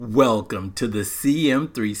Welcome to the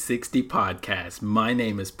CM360 podcast. My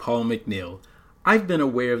name is Paul McNeil. I've been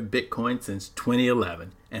aware of Bitcoin since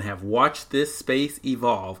 2011 and have watched this space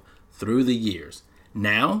evolve through the years.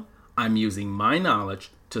 Now, I'm using my knowledge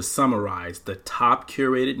to summarize the top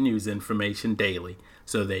curated news information daily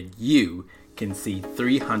so that you can see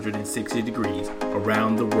 360 degrees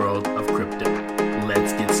around the world of crypto.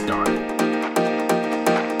 Let's get started.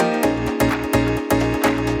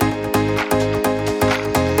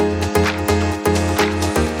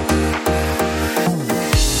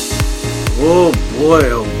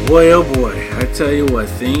 Oh boy. I tell you what,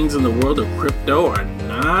 things in the world of crypto are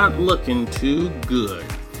not looking too good.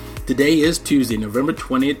 Today is Tuesday, November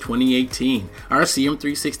 20th, 2018. Our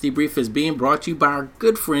CM360 brief is being brought to you by our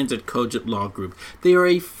good friends at Cogent Law Group. They are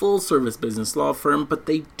a full-service business law firm, but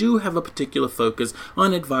they do have a particular focus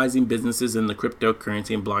on advising businesses in the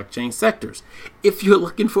cryptocurrency and blockchain sectors. If you're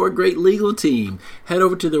looking for a great legal team, head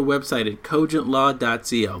over to their website at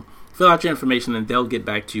cogentlaw.co. Fill out your information and they'll get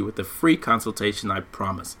back to you with a free consultation, I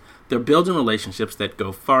promise. They're building relationships that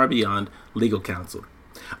go far beyond legal counsel.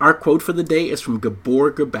 Our quote for the day is from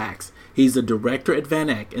Gabor Gurbax. He's the director at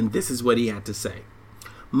VanEck, and this is what he had to say.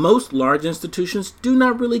 Most large institutions do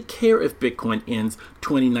not really care if Bitcoin ends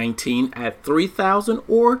 2019 at 3,000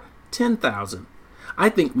 or 10,000. I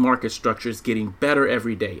think market structure is getting better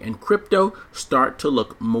every day, and crypto start to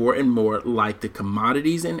look more and more like the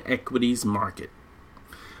commodities and equities market.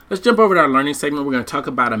 Let's jump over to our learning segment. We're going to talk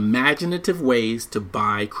about imaginative ways to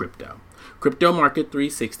buy crypto. Crypto Market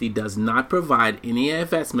 360 does not provide any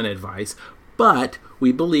investment advice, but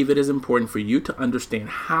we believe it is important for you to understand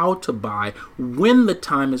how to buy when the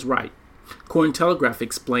time is right. Cointelegraph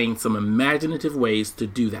explains some imaginative ways to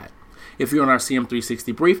do that. If you're on our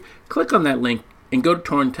CM360 brief, click on that link and go to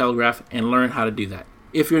Cointelegraph and learn how to do that.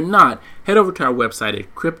 If you're not, head over to our website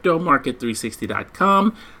at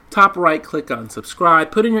cryptomarket360.com. Top right, click on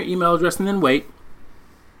subscribe, put in your email address, and then wait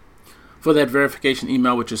for that verification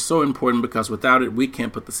email, which is so important because without it, we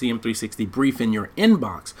can't put the CM360 brief in your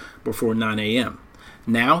inbox before 9 a.m.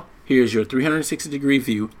 Now, here's your 360-degree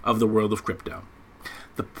view of the world of crypto.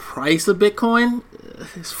 The price of Bitcoin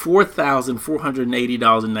is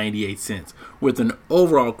 $4,480.98 with an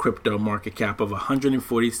overall crypto market cap of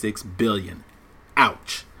 $146 billion.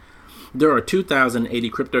 Ouch. There are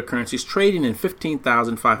 2,080 cryptocurrencies trading in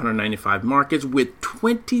 15,595 markets with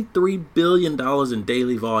 $23 billion in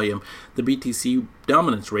daily volume. The BTC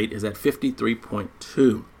dominance rate is at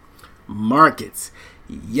 53.2. Markets.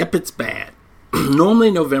 Yep, it's bad.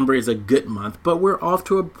 Normally November is a good month, but we're off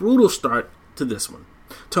to a brutal start to this one.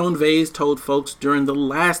 Tone Vays told folks during the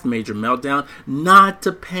last major meltdown not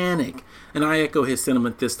to panic, and I echo his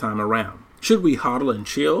sentiment this time around. Should we hodl and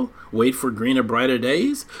chill? Wait for greener, brighter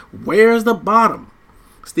days? Where's the bottom?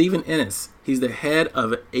 Stephen Ennis, he's the head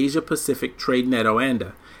of Asia Pacific TradeNet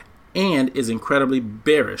Oanda, and is incredibly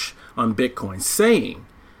bearish on Bitcoin, saying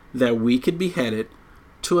that we could be headed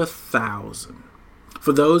to 1,000.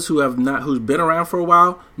 For those who's been around for a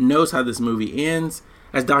while, knows how this movie ends.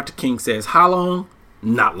 As Dr. King says, how long?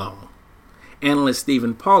 Not long. Analyst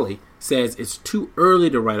Stephen Pauly says it's too early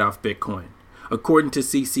to write off Bitcoin. According to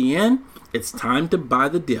CCN, it's time to buy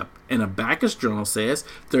the dip, and a Backus Journal says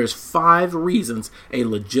there's 5 reasons a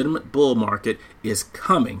legitimate bull market is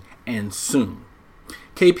coming, and soon.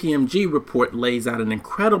 KPMG report lays out an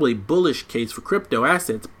incredibly bullish case for crypto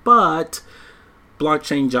assets, but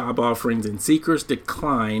blockchain job offerings and seekers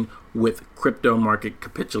decline with crypto market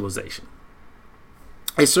capitalization.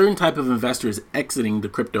 A certain type of investor is exiting the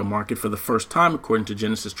crypto market for the first time, according to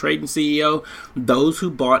Genesis Trading CEO, those who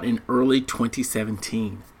bought in early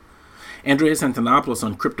 2017. Andreas Antonopoulos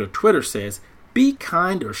on Crypto Twitter says, be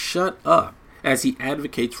kind or shut up, as he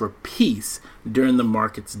advocates for peace during the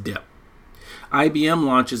market's dip. IBM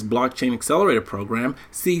launches Blockchain Accelerator program,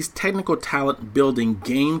 sees technical talent building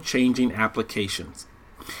game-changing applications.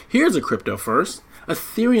 Here's a crypto first.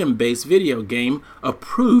 Ethereum-based video game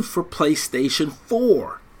approved for PlayStation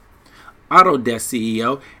 4. Autodesk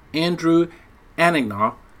CEO Andrew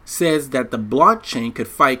Anagnost says that the blockchain could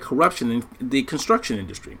fight corruption in the construction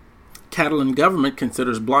industry. Catalan government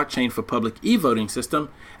considers blockchain for public e-voting system,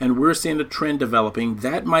 and we're seeing a trend developing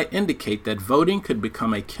that might indicate that voting could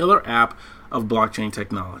become a killer app of blockchain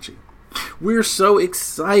technology. We're so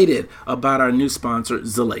excited about our new sponsor,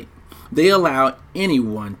 Zelate. They allow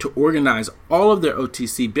anyone to organize all of their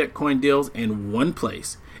OTC Bitcoin deals in one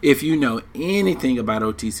place. If you know anything about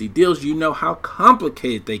OTC deals, you know how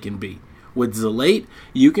complicated they can be. With Zelate,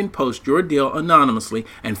 you can post your deal anonymously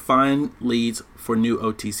and find leads for new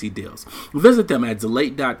OTC deals. Visit them at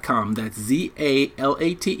Zelate.com, that's ZALATE.com,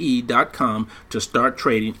 to start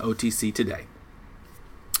trading OTC today.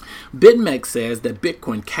 BitMEX says that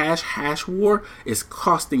Bitcoin Cash hash war is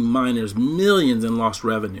costing miners millions in lost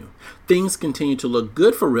revenue. Things continue to look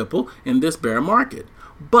good for Ripple in this bear market.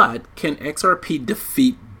 But can XRP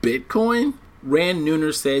defeat Bitcoin? Rand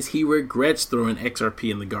Neuner says he regrets throwing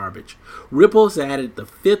XRP in the garbage. Ripple has added the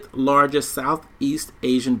 5th largest Southeast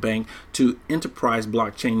Asian bank to Enterprise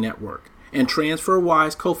Blockchain Network. And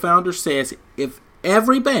TransferWise co-founder says if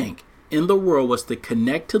every bank in the world was to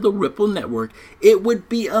connect to the Ripple network, it would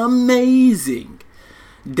be amazing.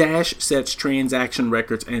 Dash sets transaction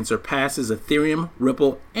records and surpasses Ethereum,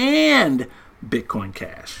 Ripple, and Bitcoin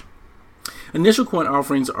Cash. Initial coin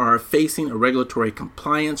offerings are facing a regulatory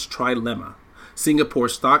compliance trilemma. Singapore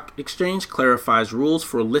Stock Exchange clarifies rules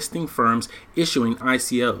for listing firms issuing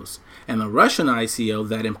ICOs, and the Russian ICO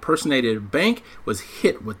that impersonated a bank was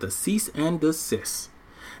hit with a cease and desist.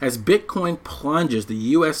 As Bitcoin plunges, the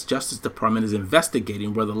U.S. Justice Department is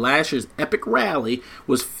investigating whether last year's epic rally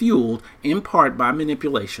was fueled in part by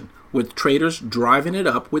manipulation, with traders driving it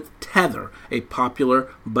up with Tether, a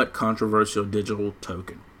popular but controversial digital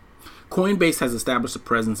token. Coinbase has established a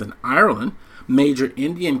presence in Ireland. Major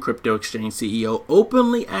Indian crypto exchange CEO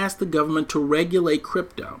openly asked the government to regulate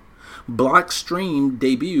crypto. Blockstream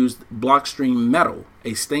debuts Blockstream Metal,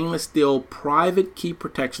 a stainless steel private key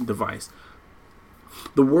protection device.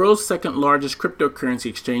 The world's second largest cryptocurrency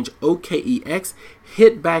exchange, OKEX,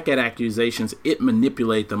 hit back at accusations it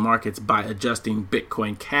manipulated the markets by adjusting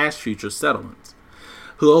Bitcoin Cash future settlements.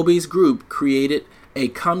 Huobi's group created a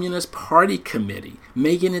Communist Party committee,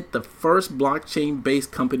 making it the first blockchain-based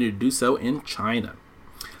company to do so in China.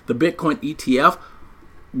 The Bitcoin ETF,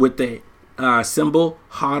 with the symbol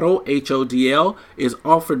HODL, H-O-D-L, is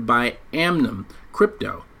offered by Amnom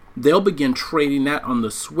Crypto. They'll begin trading that on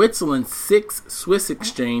the Switzerland SIX Swiss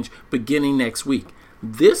exchange beginning next week.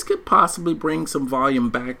 This could possibly bring some volume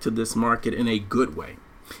back to this market in a good way.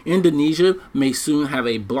 Indonesia may soon have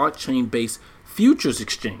a blockchain-based futures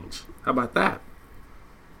exchange. How about that?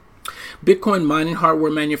 Bitcoin mining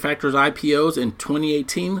hardware manufacturers' IPOs in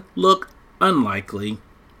 2018 look unlikely.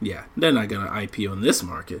 Yeah, they're not going to IPO in this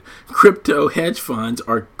market. Crypto hedge funds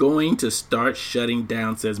are going to start shutting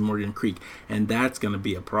down, says Morgan Creek, and that's going to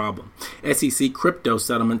be a problem. SEC crypto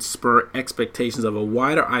settlements spur expectations of a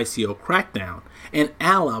wider ICO crackdown. And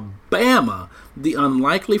Alabama, the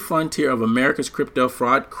unlikely frontier of America's crypto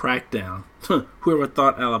fraud crackdown. Whoever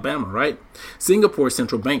thought Alabama, right? Singapore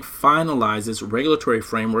Central Bank finalizes regulatory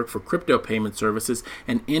framework for crypto payment services,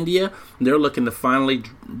 and India, they're looking to finally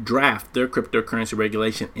draft their cryptocurrency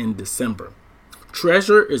regulation in December.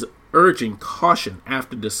 Treasurer is urging caution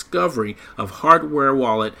after discovery of hardware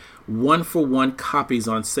wallet 1-for-1 copies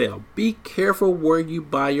on sale. Be careful where you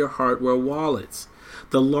buy your hardware wallets.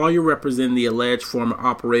 The lawyer representing the alleged former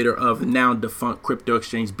operator of now defunct crypto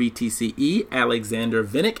exchange BTCE, Alexander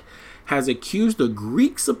Vinnik, has accused the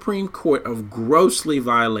Greek Supreme Court of grossly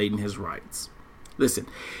violating his rights. Listen,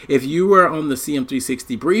 if you were on the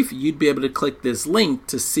CM360 brief, you'd be able to click this link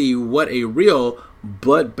to see what a real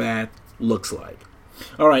bloodbath looks like.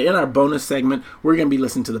 All right, in our bonus segment, we're going to be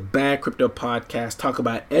listening to the Bad Crypto Podcast, talk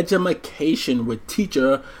about edumacation with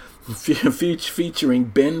teacher featuring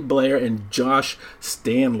Ben Blair and Josh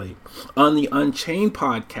Stanley. On the Unchained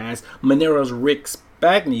Podcast, Monero's Rick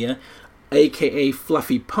Spagna, aka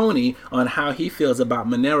Fluffy Pony, on how he feels about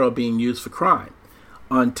Monero being used for crime.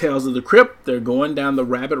 On Tales of the Crypt, they're going down the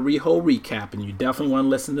rabbit hole recap, and you definitely want to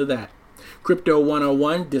listen to that. Crypto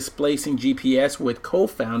 101, displacing GPS with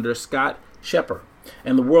co-founder Scott Shepard.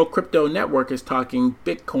 And the World Crypto Network is talking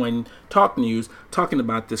Bitcoin Talk News, talking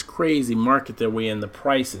about this crazy market that we're in, the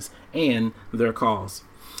prices, and their calls.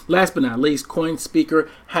 Last but not least, CoinSpeaker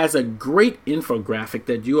has a great infographic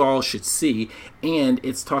that you all should see, and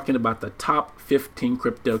it's talking about the top 15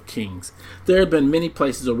 crypto kings. There have been many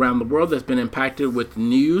places around the world that's been impacted with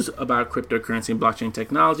news about cryptocurrency and blockchain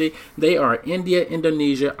technology. They are India,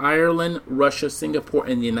 Indonesia, Ireland, Russia, Singapore,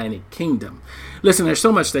 and the United Kingdom. Listen, there's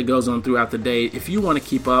so much that goes on throughout the day. If you want to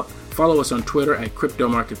keep up, follow us on Twitter at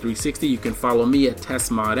CryptoMarket360. You can follow me at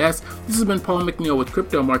TestModS. This has been Paul McNeil with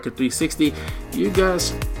Crypto Market 360. You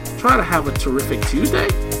guys try to have a terrific Tuesday.